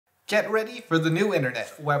Get ready for the new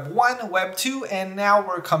internet, Web 1, Web 2, and now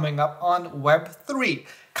we're coming up on Web 3.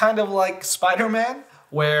 Kind of like Spider-Man,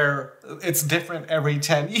 where it's different every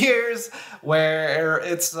 10 years, where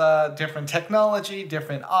it's different technology,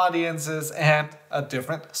 different audiences, and a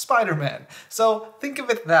different Spider-Man. So think of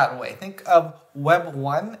it that way. Think of Web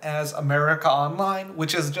 1 as America Online,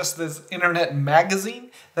 which is just this internet magazine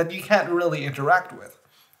that you can't really interact with.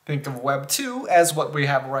 Think of Web 2 as what we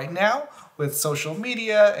have right now, with social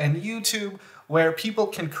media and YouTube, where people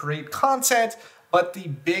can create content, but the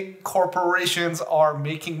big corporations are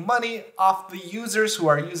making money off the users who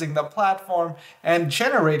are using the platform and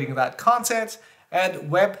generating that content. And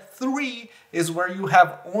Web 3 is where you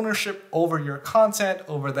have ownership over your content,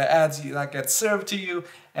 over the ads that get served to you,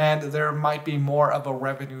 and there might be more of a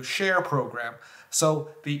revenue share program. So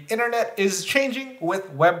the internet is changing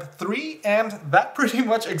with Web 3, and that pretty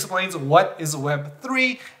much explains what is Web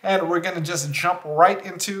 3. And we're going to just jump right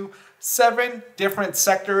into 7 different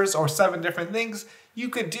sectors or 7 different things you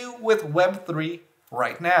could do with Web 3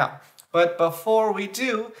 right now. But before we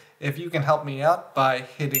do, if you can help me out by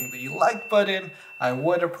hitting the like button, I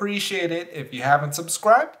would appreciate it. If you haven't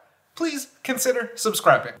subscribed, please consider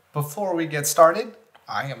subscribing. Before we get started,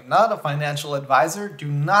 I am not a financial advisor. Do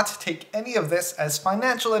not take any of this as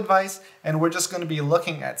financial advice, and we're just going to be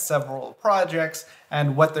looking at several projects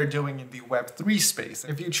and what they're doing in the Web3 space.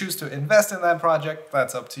 If you choose to invest in that project,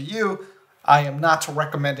 that's up to you. I am not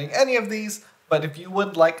recommending any of these, but if you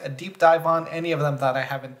would like a deep dive on any of them that I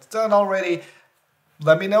haven't done already,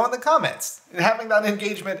 let me know in the comments. Having that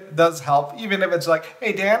engagement does help, even if it's like,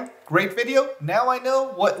 hey Dan, great video, now I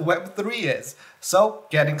know what Web3 is. So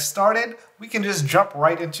getting started, we can just jump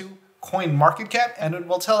right into CoinMarketCap, and it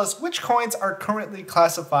will tell us which coins are currently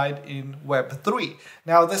classified in Web3.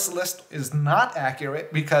 Now this list is not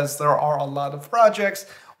accurate because there are a lot of projects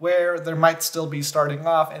where they might still be starting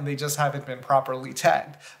off and they just haven't been properly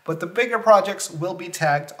tagged. But the bigger projects will be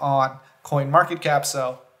tagged on CoinMarketCap,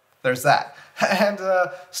 so there's that. And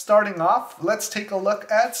starting off, let's take a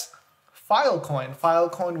look at Filecoin.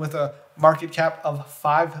 Filecoin with a market cap of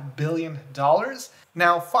 $5 billion.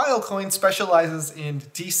 Now, Filecoin specializes in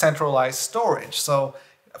decentralized storage. So,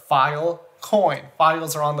 Filecoin.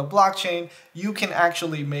 Files are on the blockchain. You can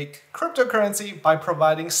actually make cryptocurrency by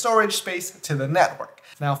providing storage space to the network.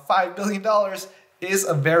 Now, $5 billion is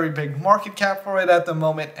a very big market cap for it at the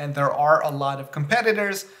moment, and there are a lot of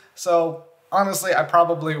competitors. So, honestly, I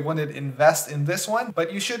probably wouldn't invest in this one,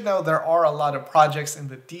 but you should know there are a lot of projects in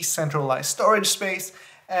the decentralized storage space,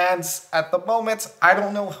 and at the moment, I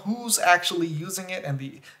don't know who's actually using it and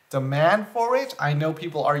the demand for it. I know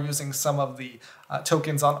people are using some of the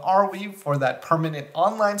tokens on Arweave for that permanent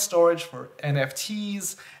online storage for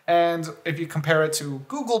NFTs, and if you compare it to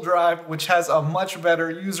Google Drive, which has a much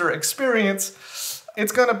better user experience,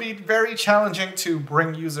 it's going to be very challenging to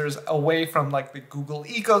bring users away from like the Google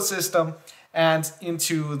ecosystem and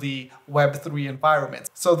into the Web3 environment.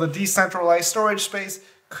 So the decentralized storage space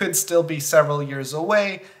could still be several years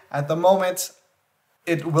away. At the moment,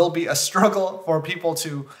 it will be a struggle for people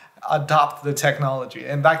to adopt the technology.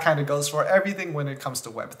 And that kind of goes for everything when it comes to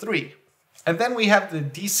Web3. And then we have the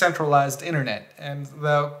Decentralized Internet, and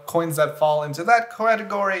the coins that fall into that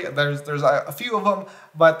category, there's a few of them,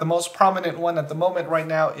 but the most prominent one at the moment right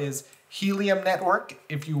now is Helium Network.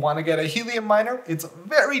 If you want to get a Helium miner, it's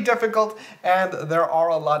very difficult, and there are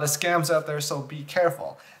a lot of scams out there, so be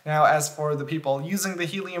careful. Now, as for the people using the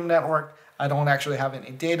Helium Network, I don't actually have any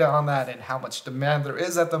data on that and how much demand there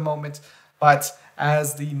is at the moment, but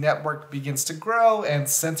as the network begins to grow and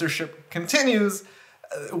censorship continues,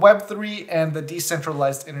 Web3 and the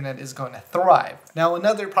decentralized internet is going to thrive. Now,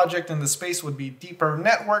 another project in the space would be Deeper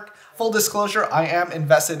Network. Full disclosure, I am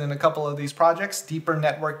invested in a couple of these projects. Deeper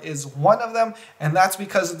Network is one of them, and that's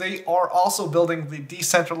because they are also building the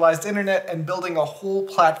decentralized internet and building a whole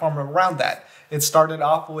platform around that. It started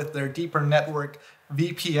off with their Deeper Network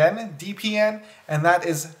VPN, DPN, and that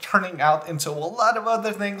is turning out into a lot of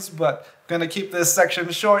other things, but I'm going to keep this section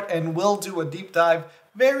short and we'll do a deep dive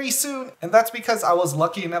very soon. And that's because I was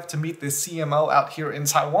lucky enough to meet this CMO out here in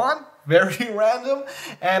Taiwan, very random,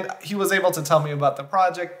 and he was able to tell me about the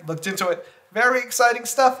project, looked into it, very exciting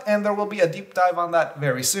stuff, and there will be a deep dive on that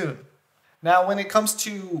very soon. Now, when it comes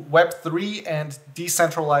to Web3 and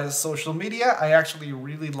decentralized social media, I actually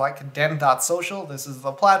really like Den.social. This is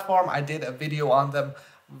the platform. I did a video on them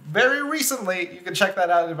very recently. You can check that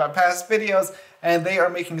out in my past videos, and they are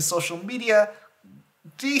making social media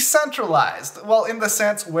decentralized. Well, in the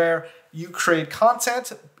sense where you create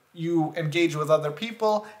content, you engage with other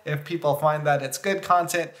people. If people find that it's good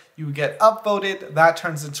content, you get upvoted, that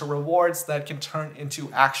turns into rewards that can turn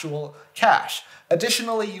into actual cash.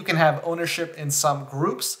 Additionally, you can have ownership in some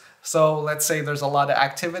groups. So let's say there's a lot of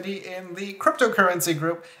activity in the cryptocurrency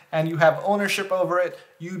group and you have ownership over it.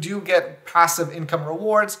 You do get passive income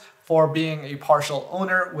rewards for being a partial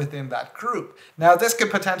owner within that group. Now, this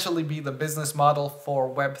could potentially be the business model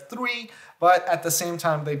for Web3, but at the same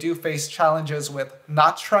time, they do face challenges with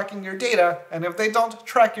not tracking your data. And if they don't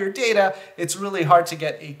track your data, it's really hard to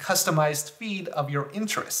get a customized feed of your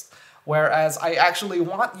interest. Whereas I actually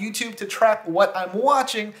want YouTube to track what I'm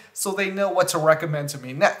watching so they know what to recommend to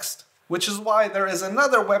me next. Which is why there is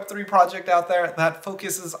another Web3 project out there that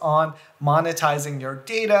focuses on monetizing your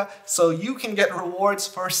data so you can get rewards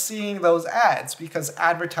for seeing those ads, because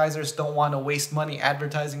advertisers don't want to waste money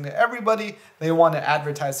advertising to everybody. They want to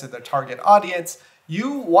advertise to their target audience.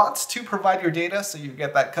 You want to provide your data so you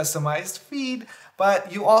get that customized feed,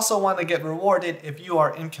 but you also want to get rewarded if you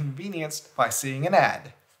are inconvenienced by seeing an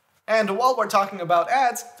ad. And while we're talking about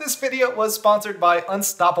ads, this video was sponsored by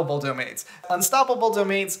Unstoppable Domains. Unstoppable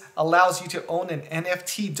Domains allows you to own an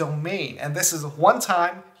NFT domain, and this is one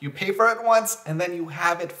time, you pay for it once, and then you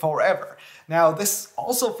have it forever. Now, this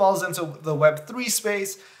also falls into the Web3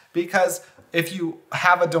 space because if you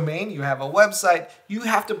have a domain, you have a website, you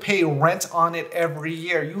have to pay rent on it every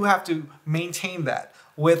year. You have to maintain that.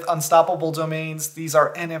 With Unstoppable Domains, these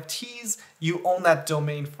are NFTs, you own that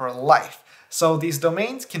domain for life. So these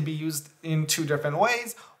domains can be used in two different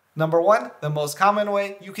ways. Number one, the most common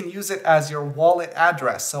way, you can use it as your wallet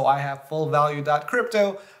address. So I have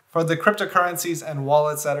fullvalue.crypto. For the cryptocurrencies and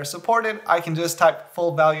wallets that are supported, I can just type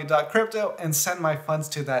fullvalue.crypto and send my funds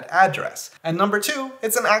to that address. And number two,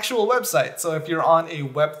 it's an actual website. So if you're on a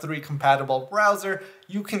Web3 compatible browser,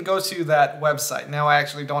 you can go to that website. Now, I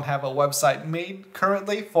actually don't have a website made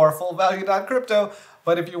currently for fullvalue.crypto,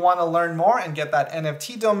 but if you want to learn more and get that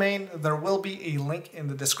NFT domain, there will be a link in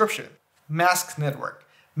the description. Mask Network.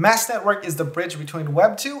 Mask Network is the bridge between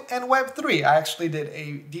Web 2 and Web 3. I actually did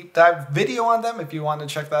a deep dive video on them if you want to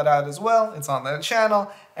check that out as well. It's on the channel.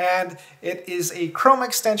 And it is a Chrome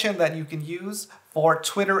extension that you can use for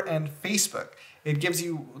Twitter and Facebook. It gives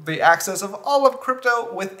you the access of all of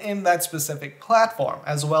crypto within that specific platform,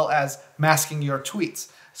 as well as masking your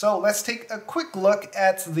tweets. So let's take a quick look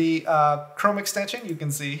at the Chrome extension. You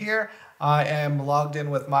can see here, I am logged in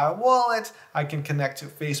with my wallet. I can connect to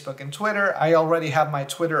Facebook and Twitter. I already have my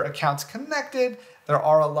Twitter account connected. There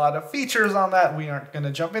are a lot of features on that. We aren't going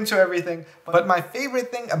to jump into everything. But my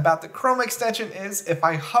favorite thing about the Chrome extension is if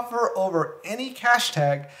I hover over any cash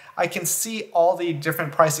tag, I can see all the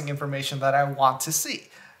different pricing information that I want to see.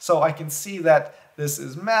 So I can see that this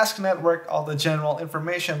is Mask Network, all the general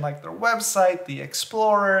information like their website, the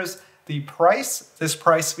explorers, the price. This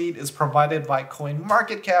price feed is provided by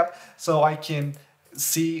CoinMarketCap, so I can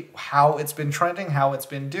see how it's been trending, how it's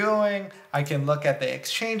been doing. I can look at the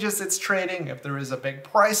exchanges it's trading, if there is a big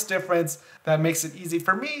price difference. That makes it easy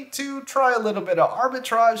for me to try a little bit of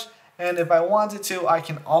arbitrage, and if I wanted to, I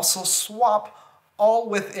can also swap all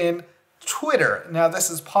within Twitter. Now, this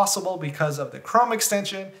is possible because of the Chrome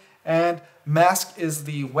extension, and Mask is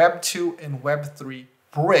the Web 2 and Web 3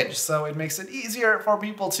 bridge. So it makes it easier for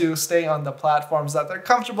people to stay on the platforms that they're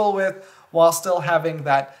comfortable with while still having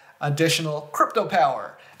that additional crypto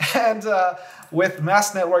power. And with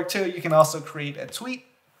Mask Network too, you can also create a tweet.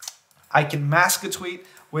 I can mask a tweet,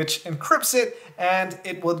 which encrypts it, and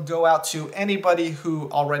it would go out to anybody who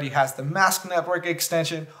already has the Mask Network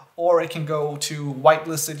extension, or it can go to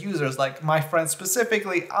whitelisted users like my friends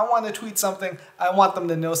specifically. I want to tweet something, I want them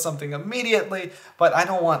to know something immediately, but I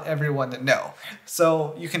don't want everyone to know.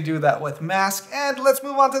 So you can do that with Mask, and let's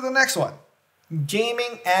move on to the next one.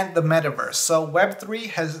 Gaming and the metaverse. So Web3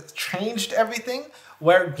 has changed everything,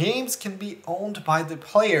 where games can be owned by the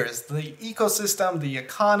players. The ecosystem, the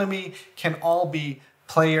economy can all be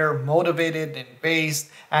player motivated and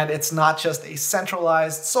based, and it's not just a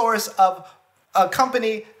centralized source of a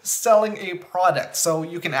company selling a product. So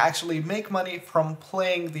you can actually make money from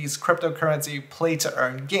playing these cryptocurrency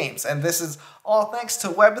play-to-earn games. And this is all thanks to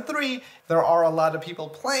Web3. There are a lot of people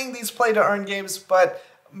playing these play-to-earn games, but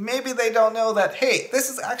maybe they don't know that, hey, this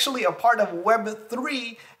is actually a part of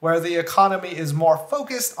Web3 where the economy is more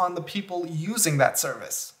focused on the people using that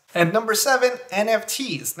service. And number 7,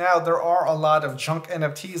 NFTs. Now, there are a lot of junk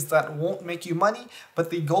NFTs that won't make you money, but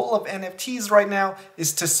the goal of NFTs right now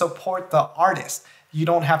is to support the artist. You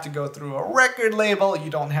don't have to go through a record label, you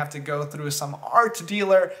don't have to go through some art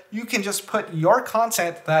dealer. You can just put your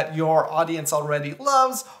content that your audience already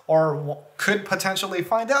loves or could potentially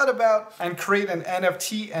find out about and create an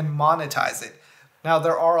NFT and monetize it. Now,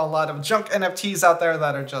 there are a lot of junk NFTs out there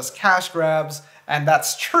that are just cash grabs, and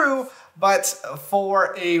that's true. But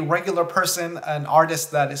for a regular person, an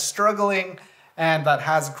artist that is struggling and that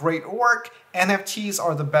has great work, NFTs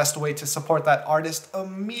are the best way to support that artist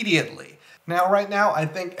immediately. Now, right now, I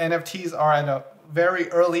think NFTs are at a very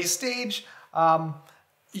early stage.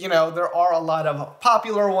 There are a lot of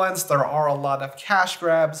popular ones, there are a lot of cash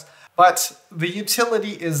grabs, but the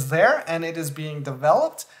utility is there and it is being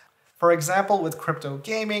developed. For example, with crypto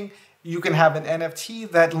gaming, you can have an NFT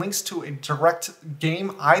that links to a direct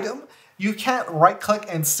game item. You can't right-click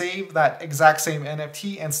and save that exact same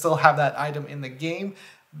NFT and still have that item in the game.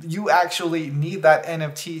 You actually need that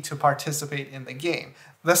NFT to participate in the game.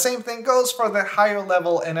 The same thing goes for the higher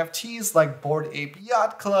level NFTs like Bored Ape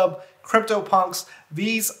Yacht Club, CryptoPunks.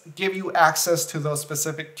 These give you access to those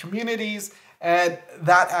specific communities, and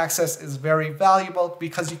that access is very valuable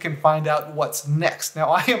because you can find out what's next.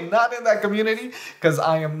 Now, I am not in that community because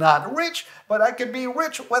I am not rich, but I could be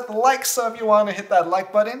rich with likes, so if you want to hit that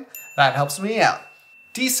like button, that helps me out.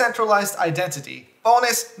 Decentralized Identity.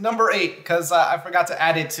 Bonus number 8, because I forgot to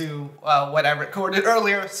add it to what I recorded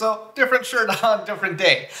earlier, so different shirt on different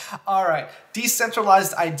day. All right,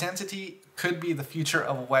 Decentralized Identity could be the future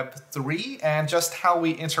of Web3 and just how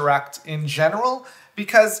we interact in general,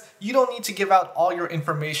 because you don't need to give out all your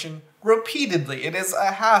information repeatedly. It is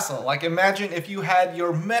a hassle. Like, imagine if you had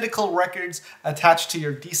your medical records attached to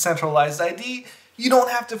your decentralized ID. You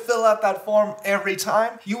don't have to fill out that form every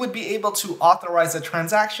time. You would be able to authorize a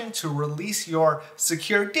transaction to release your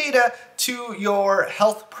secure data to your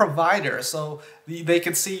health provider, so they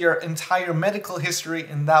could see your entire medical history,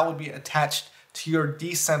 and that would be attached to your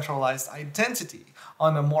decentralized identity.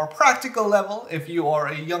 On a more practical level, if you are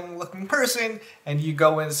a young looking person and you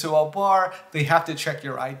go into a bar, they have to check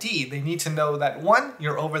your ID. They need to know that 1,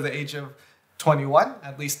 you're over the age of 21,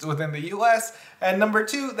 at least within the US, and number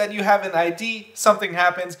 2, that you have an ID. Something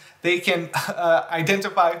happens, they can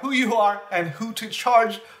identify who you are and who to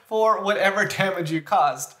charge for whatever damage you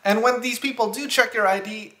caused. And when these people do check your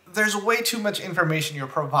ID, there's way too much information you're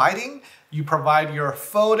providing. You provide your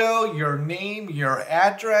photo, your name, your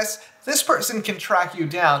address. This person can track you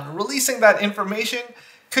down. Releasing that information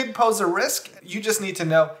could pose a risk. You just need to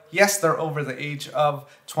know, yes, they're over the age of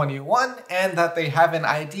 21 and that they have an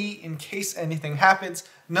ID in case anything happens.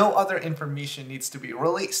 No other information needs to be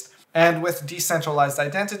released. And with decentralized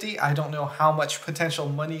identity, I don't know how much potential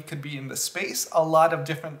money could be in the space. A lot of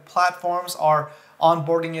different platforms are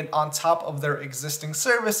onboarding it on top of their existing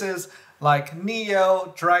services like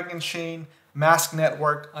Neo, Dragon Chain, Mask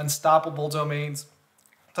Network, Unstoppable Domains.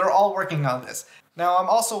 They're all working on this. Now, I'm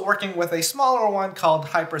also working with a smaller one called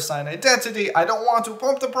HyperSign Identity. I don't want to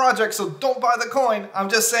pump the project, so don't buy the coin. I'm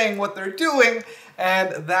just saying what they're doing,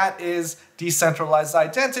 and that is decentralized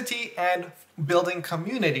identity and building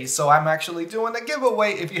communities. So I'm actually doing a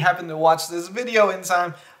giveaway. If you happen to watch this video in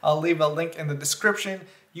time, I'll leave a link in the description.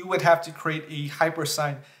 You would have to create a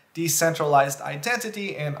HyperSign decentralized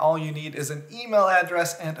identity, and all you need is an email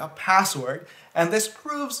address and a password. And this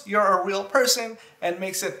proves you're a real person and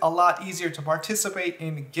makes it a lot easier to participate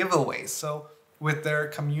in giveaways. So with their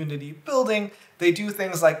community building, they do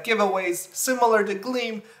things like giveaways similar to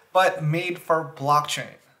Gleam, but made for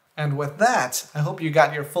blockchain. And with that, I hope you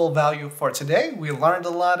got your full value for today. We learned a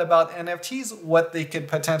lot about NFTs, what they could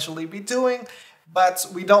potentially be doing, but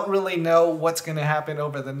we don't really know what's going to happen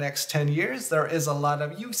over the next 10 years. There is a lot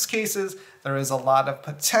of use cases, there is a lot of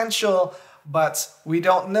potential, but we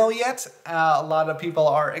don't know yet. A lot of people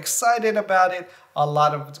are excited about it. A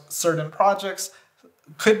lot of certain projects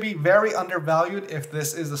could be very undervalued if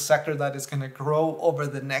this is a sector that is going to grow over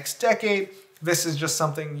the next decade. This is just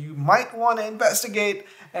something you might want to investigate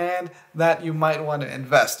and that you might want to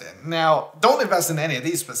invest in. Now, don't invest in any of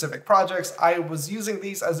these specific projects. I was using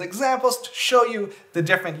these as examples to show you the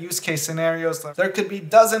different use case scenarios. There could be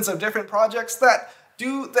dozens of different projects that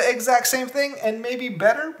do the exact same thing and maybe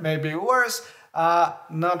better, maybe worse.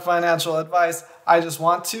 Not financial advice. I just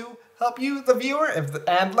want to help you, the viewer,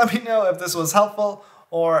 and let me know if this was helpful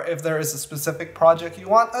or if there is a specific project you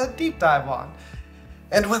want a deep dive on.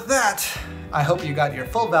 And with that, I hope you got your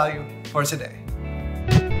full value for today.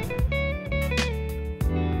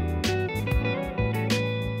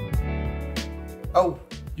 Oh,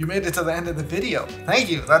 you made it to the end of the video. Thank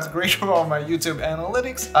you. That's great for all my YouTube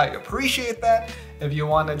analytics. I appreciate that. If you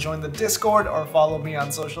want to join the Discord or follow me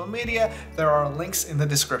on social media, there are links in the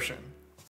description.